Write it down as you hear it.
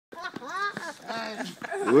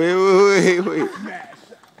Wait.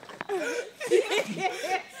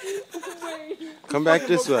 Come back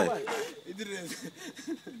this way. He did this.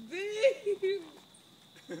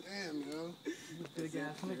 Damn, yo.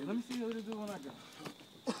 Let me see what it do when I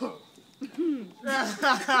go.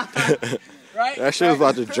 Right? That shit was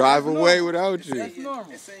about to drive away without you. That's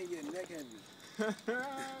normal. It's saying your neck heavy.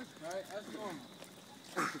 Right? That's normal.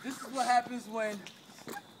 This is what happens when,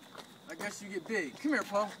 I guess, you get big. Come here,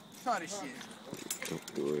 Paul. Try this shit.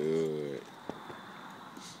 Good.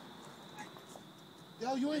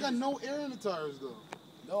 Yo, you ain't got no air in the tires, though.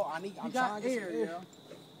 No, I'm trying to get air, yo.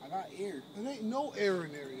 I got air. There ain't no air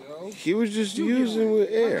in there, yo. He was just using with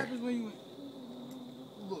air. What happens when you...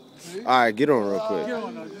 Look, see? All right, get on real quick. Get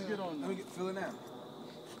on, though. Just get on. Let me Fill it out.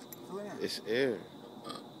 Fill it out. It's air.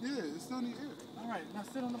 Yeah, it still need air. All right, now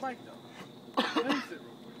sit on the bike, though. Let me sit real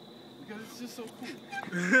quick. Because it's just so cool.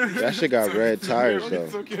 That shit got red tires, though.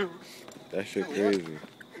 It's okay. That shit crazy.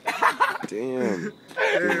 Damn.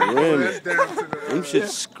 The rim. Them shit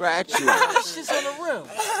scratching. That shit's on the rim.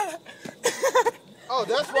 Oh,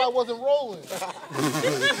 that's why I wasn't rolling.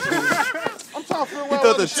 I'm trying to figure out. You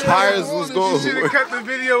thought the tires was going. You should have cut the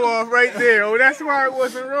video off right there. Oh, that's why it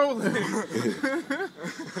wasn't rolling.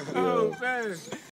 Oh, man.